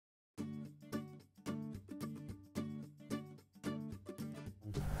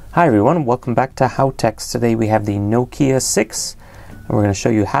Hi everyone, welcome back to HowTechs. Today we have the Nokia 6 and we're going to show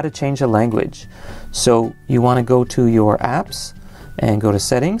you how to change a language. So you want to go to your apps and go to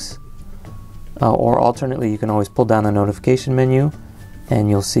settings, or alternately you can always pull down the notification menu and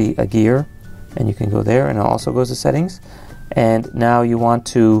you'll see a gear and you can go there, and it also goes to settings. And now you want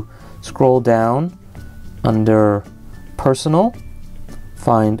to scroll down under personal,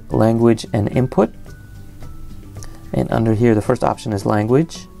 find language and input, and under here the first option is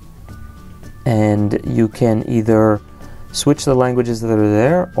language. And you can either switch the languages that are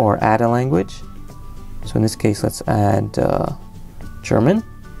there or add a language. So in this case, let's add German.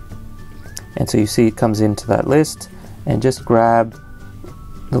 And so you see it comes into that list, and just grab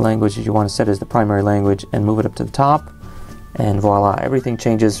the language that you want to set as the primary language and move it up to the top, and voila, everything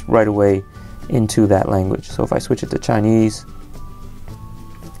changes right away into that language. So if I switch it to Chinese,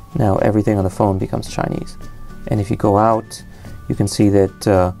 now everything on the phone becomes Chinese. And if you go out, you can see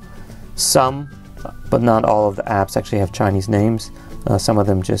that some, but not all of the apps actually have Chinese names. Some of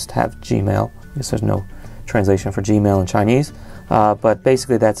them just have Gmail. I guess there's no translation for Gmail in Chinese. But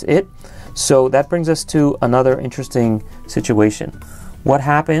basically that's it. So that brings us to another interesting situation. What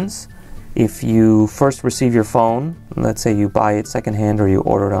happens if you first receive your phone, let's say you buy it secondhand or you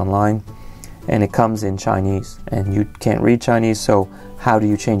order it online, and it comes in Chinese and you can't read Chinese, so how do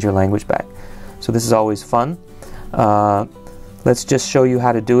you change your language back? So this is always fun. Let's just show you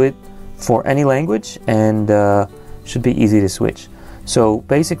how to do it for any language, and should be easy to switch. So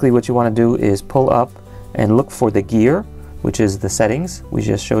basically what you want to do is pull up and look for the gear, which is the settings we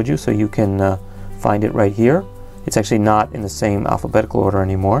just showed you, so you can find it right here. It's actually not in the same alphabetical order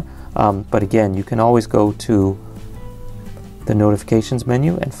anymore, but again, you can always go to the notifications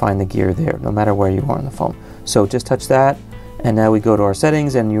menu and find the gear there, no matter where you are on the phone. So just touch that, and now we go to our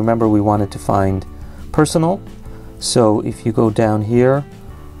settings, and you remember we wanted to find personal. So if you go down here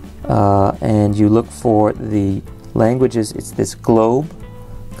and you look for the languages, it's this globe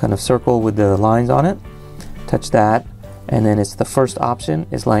kind of circle with the lines on it. Touch that, and then it's the first option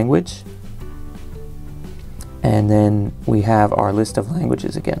is language, and then we have our list of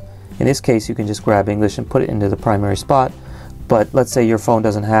languages again. In this case, you can just grab English and put it into the primary spot, but let's say your phone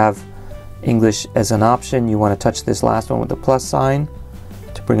doesn't have English as an option. You want to touch this last one with the plus sign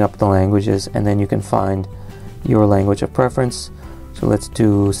to bring up the languages, and then you can find your language of preference. So let's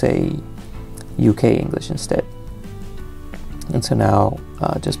do, say, UK English instead. And so now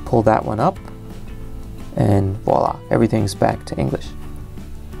just pull that one up, and voila, everything's back to English.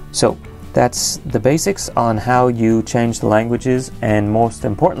 So that's the basics on how you change the languages, and most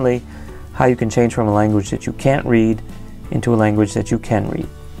importantly, how you can change from a language that you can't read into a language that you can read.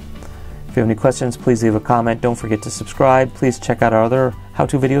 If you have any questions, please leave a comment. Don't forget to subscribe. Please check out our other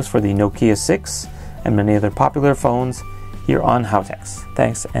how-to videos for the Nokia 6 and many other popular phones here on HowTechs.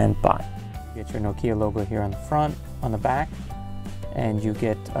 Thanks and bye. You get your Nokia logo here on the front, on the back, and you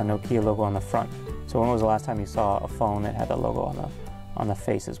get a Nokia logo on the front. So when was the last time you saw a phone that had the logo on the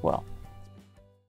face as well?